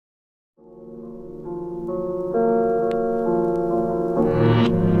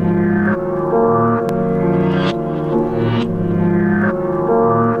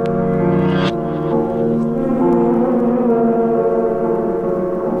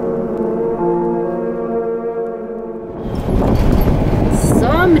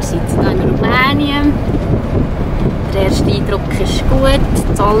Wir sind jetzt hier in Rumänien. Der erste Eindruck ist gut,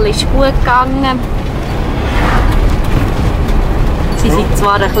 der Zoll ist gut gegangen. Sie sind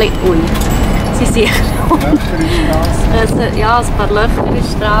zwar ein bisschen sie sind also, ja, ein paar Löcher in der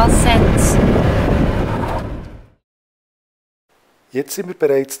Straße hat. Jetzt sind wir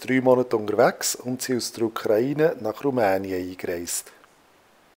bereits 3 Monate unterwegs und sind aus der Ukraine nach Rumänien eingereist.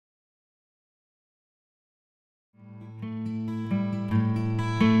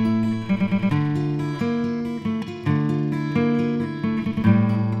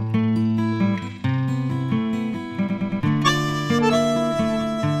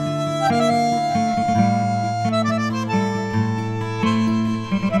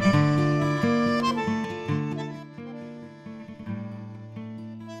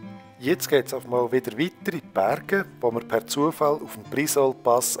 Jetzt geht es auf mal wieder weiter in die Berge, wo wir per Zufall auf dem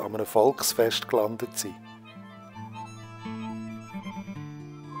Prisolpass an einem Volksfest gelandet sind.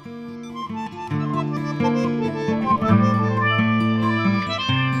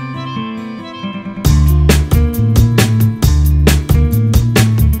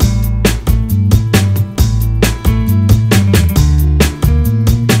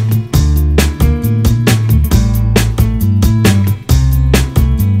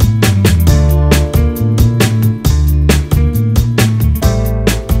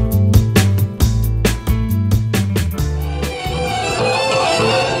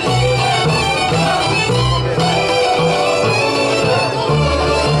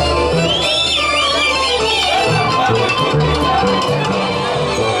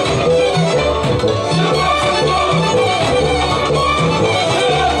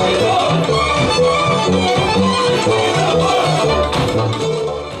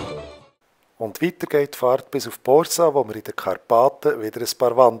 Und weiter geht die Fahrt bis auf Borsa, wo wir in den Karpaten wieder ein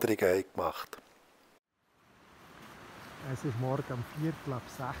paar Wanderungen haben gemacht. Es ist morgen um 5:45 Uhr.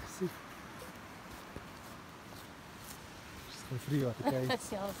 Ist es ein bisschen früh, oder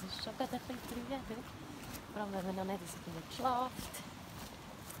geht's? Ja, es ist schon ein bisschen früh. Vor allem, wenn man noch nicht so viel geschlafen.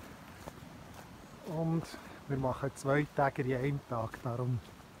 Und wir machen 2 Tage in einem Tag. Darum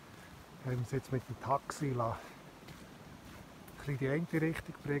haben wir es jetzt mit dem Taxi in die eine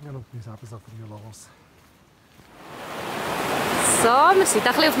Richtung bringen und müssen eben so früh los. So, wir sind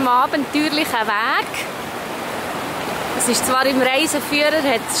ein bisschen auf einem abenteuerlichen Weg. Es ist zwar im Reiseführer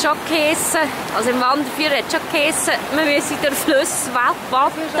hat es schon geheissen, also im Wanderführer hat es schon geheissen, wir müssen durch Flüsse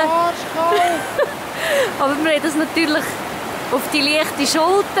watten. Aber wir haben das natürlich auf die leichte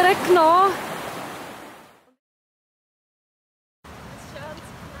Schulter genommen.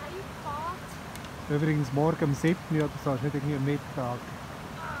 Übrigens morgen um 7 Uhr oder so, ist nicht irgendwie am Mittag.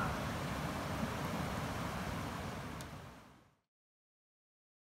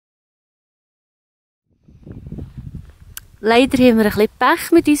 Leider haben wir ein bisschen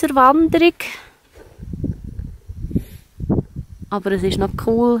Pech mit unserer Wanderung. Aber es ist noch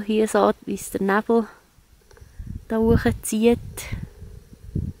cool, hier so, wie es der Nebel da hochzieht.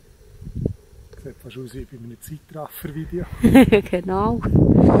 Sieht fast aus wie bei einem Zeitraffer-Video. Genau.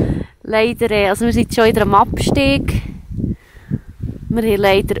 Leider, also wir sind schon wieder am Abstieg. Wir haben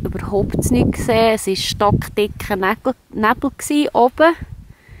leider überhaupt nichts gesehen. Es war stockdicker Nebel oben.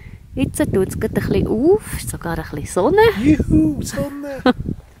 Jetzt tut es gerade ein bisschen auf, sogar ein bisschen Sonne. Juhu, Sonne!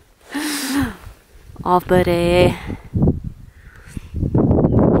 Aber ja,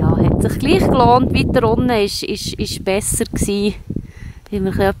 hat sich gleich gelohnt. Weiter unten war besser gewesen. Wenn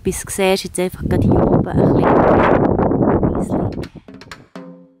wir etwas sehen, ist jetzt einfach gerade hier oben ein bisschen.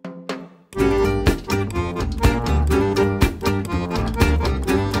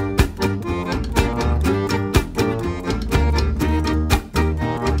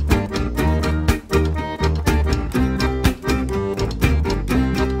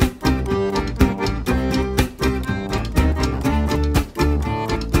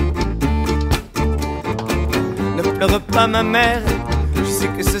 Ne pleure pas ma mère, je sais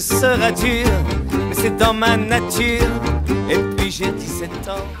que ce sera dur, mais c'est dans ma nature, et puis j'ai 17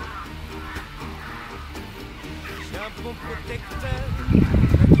 ans. J'ai un bon protecteur,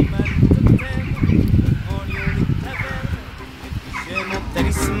 un animal totem, en lieu de taverne, j'ai mon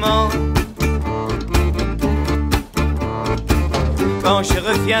talisman. Quand je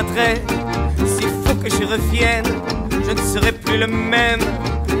reviendrai, s'il faut que je revienne, je ne serai plus le même,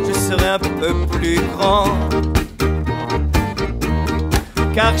 je serai un peu plus grand.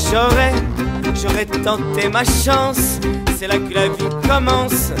 Car j'aurais tenté ma chance, c'est là que la vie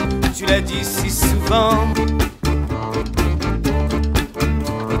commence, tu l'as dit si souvent.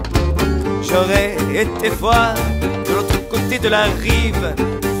 J'aurais été voir de l'autre côté de la rive,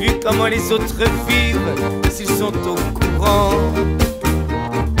 vu comment les autres vivent, s'ils sont au courant.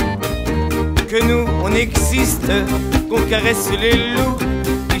 que nous, on existe, qu'on caresse les loups,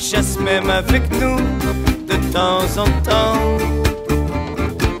 qui chassent même avec nous, de temps en temps.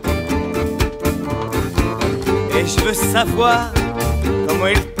 Et je veux savoir comment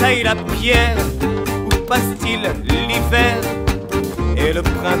ils taillent la pierre, où passe-t-il l'hiver et le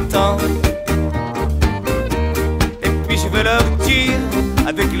printemps. Et puis je veux leur dire,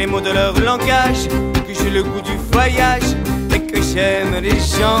 avec les mots de leur langage, que j'ai le goût du voyage et que j'aime les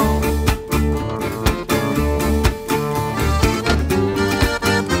gens.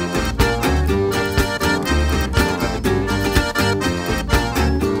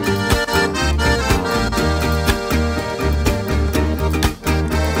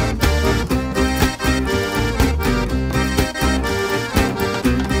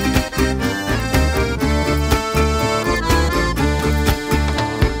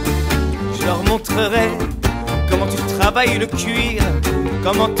 Comment tu travailles le cuir,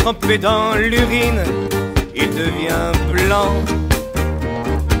 comment tremper dans l'urine, il devient blanc.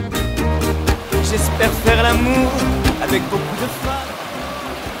 J'espère faire l'amour avec beaucoup de femmes.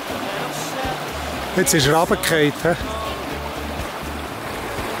 Jetzt ist er runtergefallen.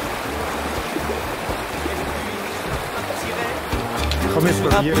 Komm, wir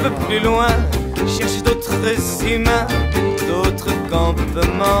probieren. Un peu plus loin, cherche d'autres humains, d'autres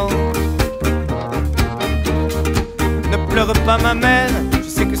campements. Ne pleure pas ma mère, je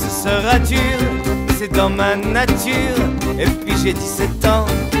sais que ce sera dur, c'est dans ma nature, et puis j'ai 17 ans.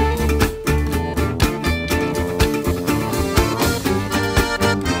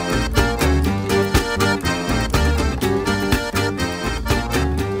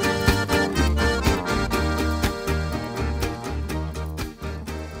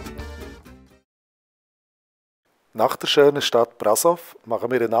 Nach der schönen Stadt Brașov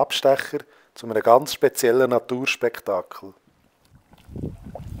machen wir einen Abstecher zu einem ganz speziellen Naturspektakel.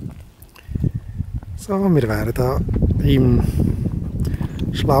 So, wir wären hier im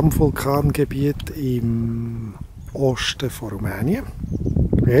Schlammvulkangebiet im Osten von Rumänien.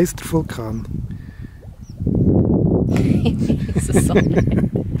 Wie heisst der Vulkan? Das ist so. Du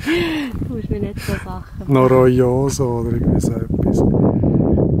musst mir nicht so Sachen. Norojoso oder irgendwie so etwas.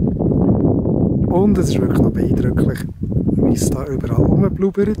 Und es ist wirklich noch beeindrucklich, wie es da überall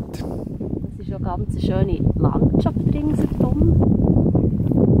rumblubbert. Es ist eine ganz schöne Landschaft ringsherum.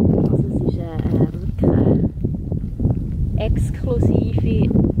 Also es ist wirklich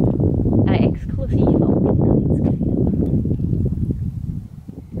ein exklusiver Ort, habe ich das Gefühl.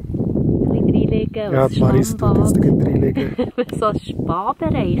 Ein bisschen reinlegen, Ja, die Maris tut jetzt reinlegen. So einen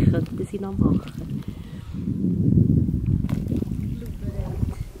Spa-Bereich könnten sie noch machen.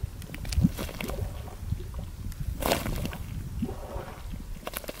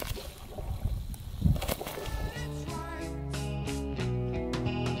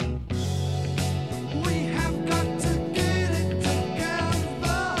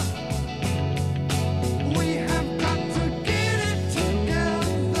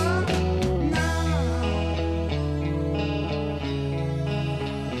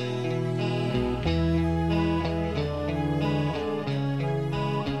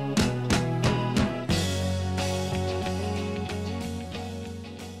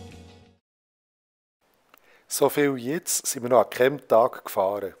 So viel jetzt sind wir noch an keinem Tag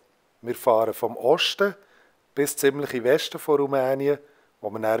gefahren. Wir fahren vom Osten bis ziemlich in Westen von Rumänien, wo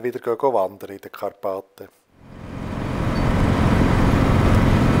wir dann wieder wandern in den Karpaten.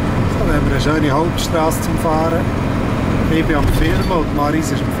 So, dann haben wir eine schöne Hauptstrasse zum Fahren. Ich bin am Filmen und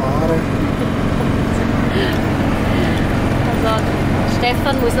Maris ist am Fahren. Also,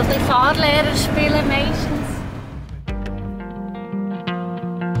 Stefan muss ein bisschen Fahrlehrer spielen meistens.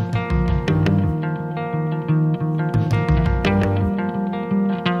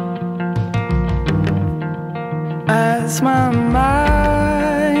 As my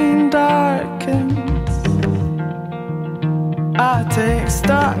mind darkens, I take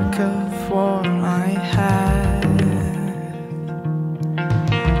stock of what I had.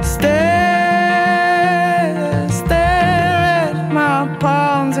 Stare at my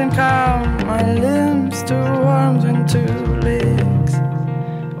palms and count my limbs to arms and to legs.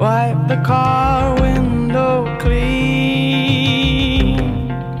 Wipe the car window clean.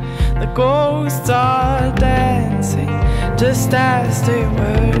 The ghosts are dancing just as they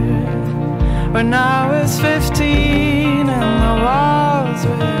were when I was 15 and the walls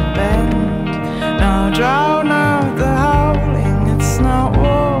were bent. Now drown out the howling, it's not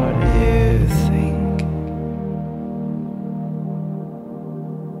what you think.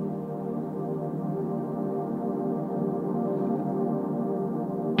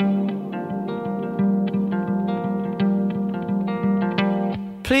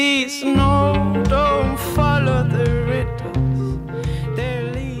 Please no.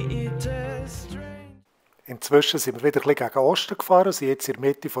 Inzwischen sind wir wieder ein bisschen gegen Osten gefahren, sind jetzt in der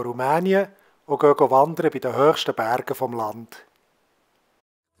Mitte von Rumänien und gehen wandern bei den höchsten Bergen vom Land.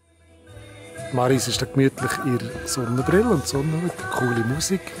 Maris ist da gemütlich in ihrer Sonnenbrille und Sonnenhut, coole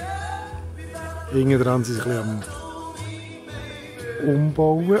Musik. Hinten dran sind sie ein bisschen am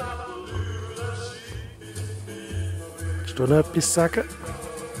Umbauen. Willst du noch etwas sagen?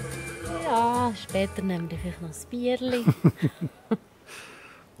 Ja, später nehme ich vielleicht noch ein Bierli.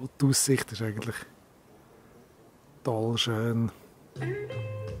 Und die Aussicht ist eigentlich toll schön.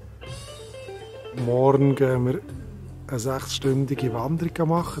 Morgen gehen wir eine 6-stündige Wanderung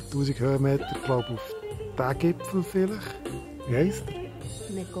machen, 1000 Höhenmeter, glaube ich, auf diesen Gipfel vielleicht. Wie heisst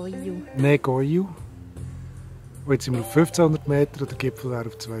er? Negoiu. Negoiu. Und jetzt sind wir auf 1500 Meter und der Gipfel wäre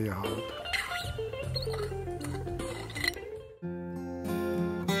auf 2,5.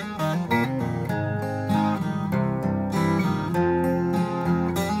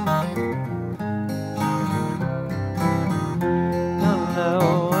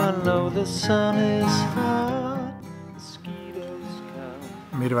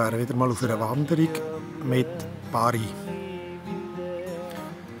 Wir wären wieder mal auf einer Wanderung mit Bari.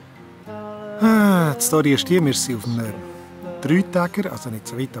 Die Story ist die, wir sind auf einem 3-Täger, also nicht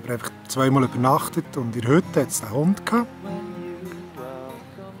so weit, aber einfach 2-mal übernachtet und in der Hütte hatte es einen Hund gehabt.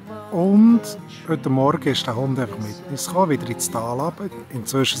 Und heute Morgen ist der Hund einfach mit uns gekommen, wieder ins Tal runter.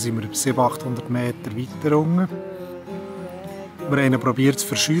 Inzwischen sind wir 700-800 Meter weiter unten. Wir haben ihn probiert zu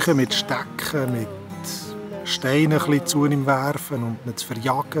verscheuchen mit Stecken, mit Steinen ein bisschen zu ihm werfen und ihn zu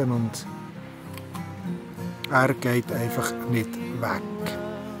verjagen. Und er geht einfach nicht weg.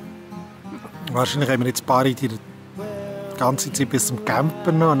 Wahrscheinlich haben wir jetzt Bari die ganze Zeit bis zum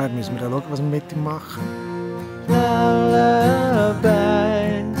Camper noch und dann müssen wir schauen, was wir mit ihm machen.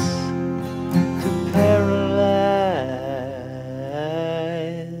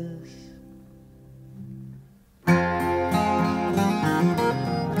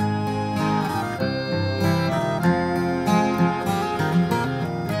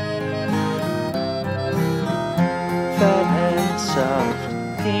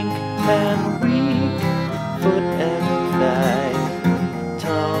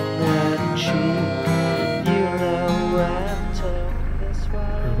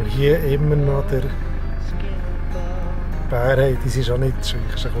 Hier immer noch der Bär, das ist auch nicht schön.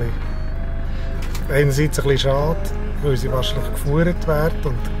 Ist ein bisschen, einerseits ein bisschen schade, weil sie wahrscheinlich geführt werden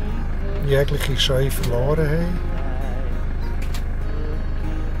und jegliche Scheu verloren haben.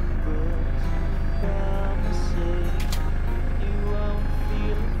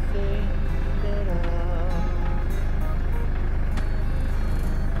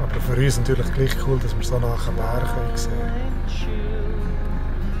 Aber für uns natürlich gleich cool, dass wir so nach dem Bär sehen können.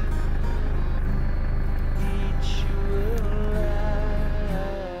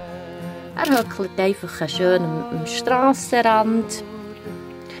 Er hückelt einfach schön am Strassenrand,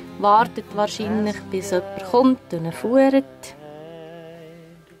 wartet wahrscheinlich, bis jemand kommt und ihn fuhrt.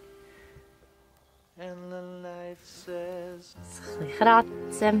 Ein bisschen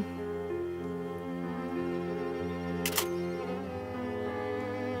kratzen.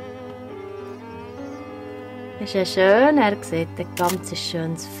 Ist ja schön, er sieht ein ganz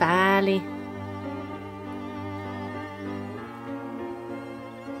schönes Fähli.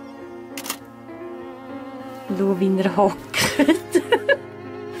 Schau, wie er hockt.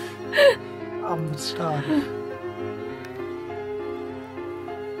 Anders scharf.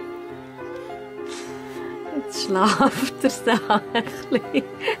 Jetzt schlaft er da ein bisschen.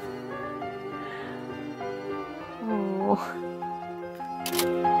 Oh.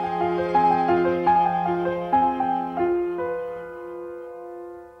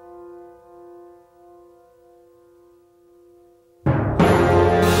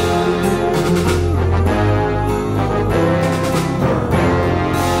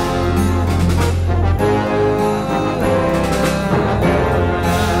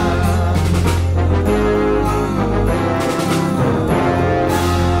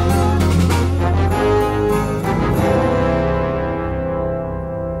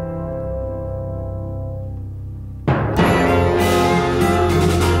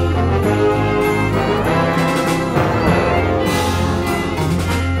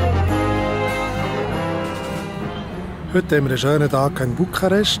 Heute haben wir einen schönen Tag in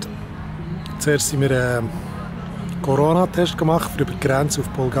Bukarest. Zuerst haben wir einen Corona-Test gemacht für über die Grenze auf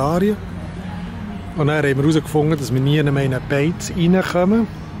Bulgarien. Und dann haben wir herausgefunden, dass wir nie mehr in eine Beiz reinkommen.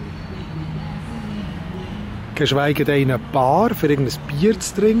 Geschweige denn in eine Bar, für irgendein Bier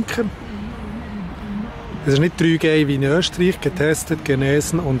zu trinken. Es ist nicht 3G wie in Österreich, getestet,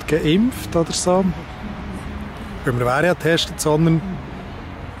 genesen und geimpft oder so. Weil wir wären ja getestet, sondern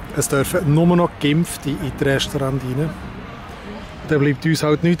Es dürfen nur noch Geimpfte in das Restaurant rein. Dann bleibt uns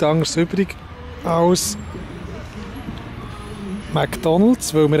halt nichts anderes übrig als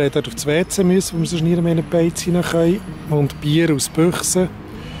McDonald's, weil wir dort auf das WC müssen, wo wir sonst nie mehr in den Beiz rein können. Und Bier aus Büchsen.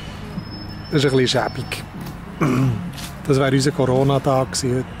 Das ist ein bisschen schäbig. Das wäre unser Corona-Tag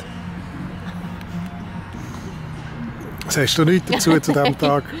heute. Sagst du nichts dazu zu diesem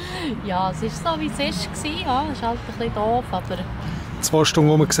Tag? Ja, es ist so, wie es war. Ja, es ist halt ein bisschen doof, aber... 2 Stunden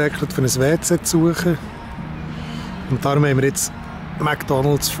rumgesäckelt, für ein WC zu suchen. Und darum haben wir jetzt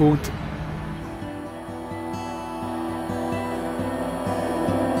McDonald's Food.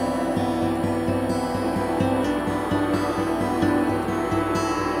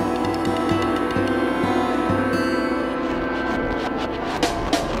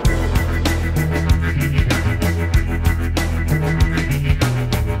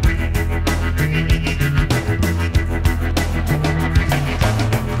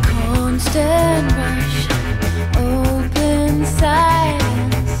 Constant rush, open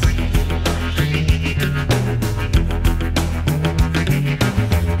silence.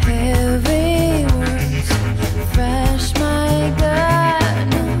 Heavy words, fresh my gut.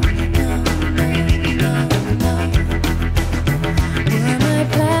 No. Were my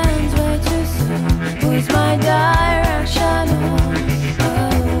plans way too soon? Was my direction a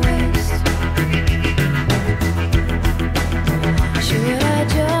waste? Should I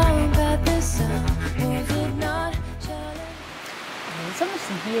jump at the sun? Was it not challenging? Also, wir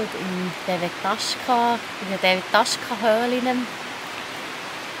sind hier in den Devetaschka-Höhlen.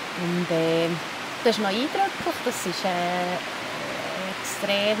 Und das ist noch eindrücklich. Das ist eine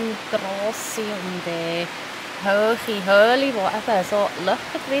extrem grosse und hohe Höhle, die eben so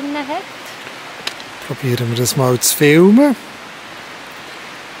Löcher drin hat. Probieren wir das mal zu filmen.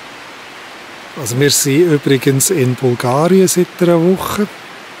 Also wir sind übrigens in Bulgarien seit einer Woche.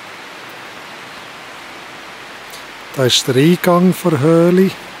 Da ist der Eingang der Höhle.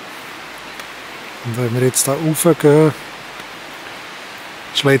 Und wenn wir jetzt hier raufgehen,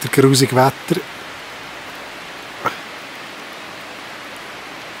 ist leider grusig Wetter.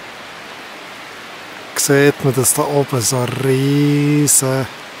 Sieht man, dass da oben so riesige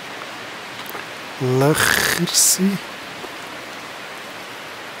Löcher sind.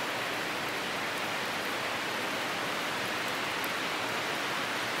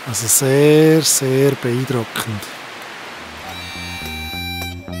 Also sehr, sehr beeindruckend.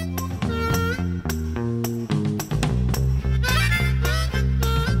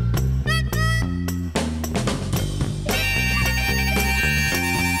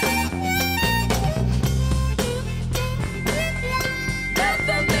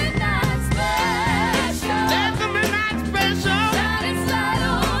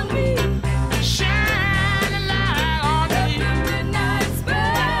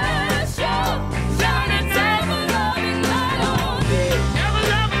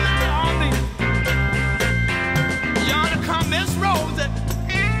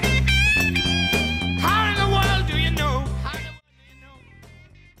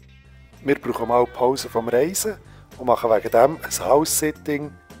 Wir brauchen mal Pause vom Reisen und machen wegen dem ein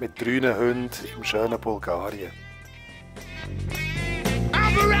House-Sitting mit 3 Hunden im schönen Bulgarien.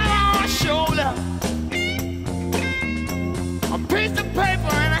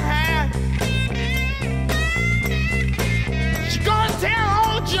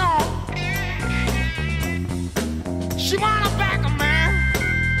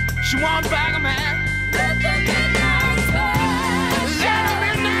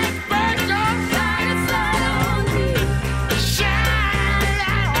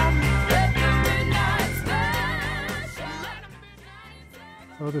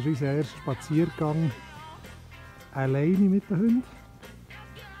 So, das ist unser erster Spaziergang alleine mit den Hunden.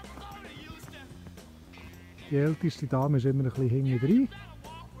 Die älteste Dame ist immer ein bisschen hinten drin.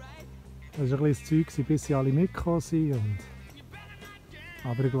 Das war ein bisschen das Zeug, bis sie alle mitgekommen sind.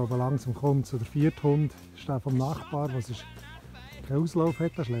 Aber ich glaube, langsam kommt zu der 4. Hund. Das ist der vom Nachbar, der keinen Auslauf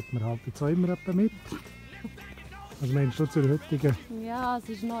hat. Da schleppt man halt jetzt auch immer mit. Was meinst du zur heutigen? Ja, es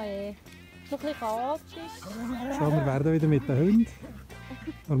ist noch ein bisschen chaotisch. So, wir werden wieder mit den Hunden.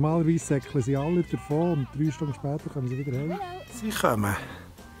 Normalerweise säckeln sie alle davon und 3 Stunden später kommen sie wieder heim. Sie kommen.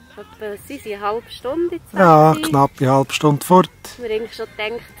 Sie sind eine halbe Stunde jetzt. Ja, knapp eine halbe Stunde fort. Wir haben eigentlich schon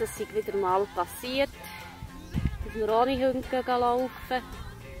gedacht, das sei wieder mal passiert, dass wir ohne Hunde laufen.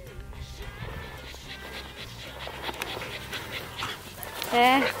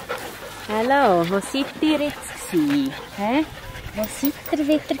 Hallo, wo seid ihr jetzt gewesen? Wo seid ihr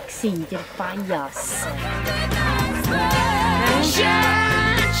wieder gewesen, der Pajas?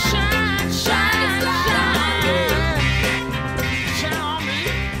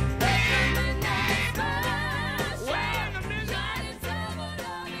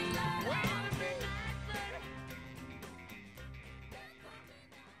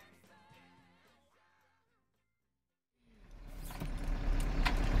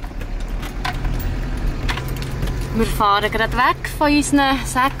 Wir fahren gerade weg von unseren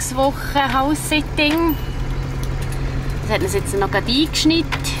 6 Wochen House-Sitting. Das hat uns jetzt noch gerade eingeschnitten.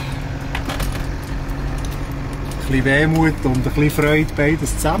 Ein bisschen Wehmut und ein bisschen Freude,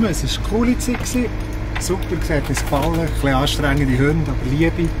 beides zusammen. Es war eine coole Zeit. Super, es hat uns gefallen. Ein bisschen anstrengende Hunde, aber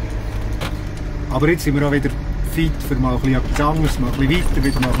Liebe. Aber jetzt sind wir auch wieder fit für mal ein bisschen etwas anderes, mal ein bisschen weiter,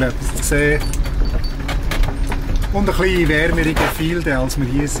 wieder mal etwas zu sehen. Und ein bisschen wärmere Gefilde, als wir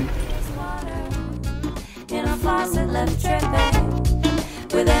hier sind.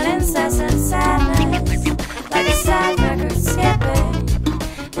 With an incessant sadness, like a sad record skipping,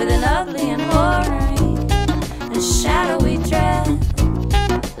 with an ugly and ornery and shadowy dread,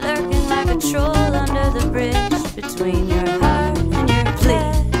 lurking like a troll under the bridge between your heart and your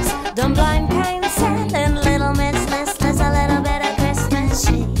please. Dumb blind pain sending little miss listless, a little bit of Christmas.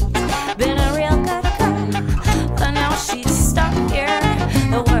 She's been a real good girl, but now she's stuck here.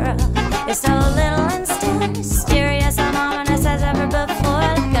 The world is so little and still mysterious and ominous as ever before.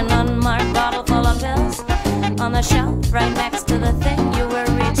 Unmarked bottle full of pills on the shelf right next to the thing you were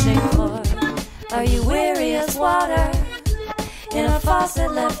reaching for. Are you weary as water in a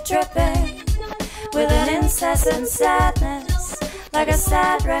faucet left dripping with an incessant sadness, like a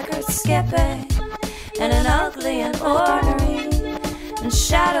sad record skipping, and an ugly and ornery and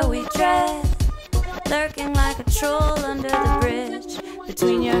shadowy dread, lurking like a troll under the bridge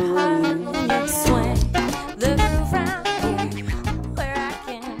between your heart and your swing?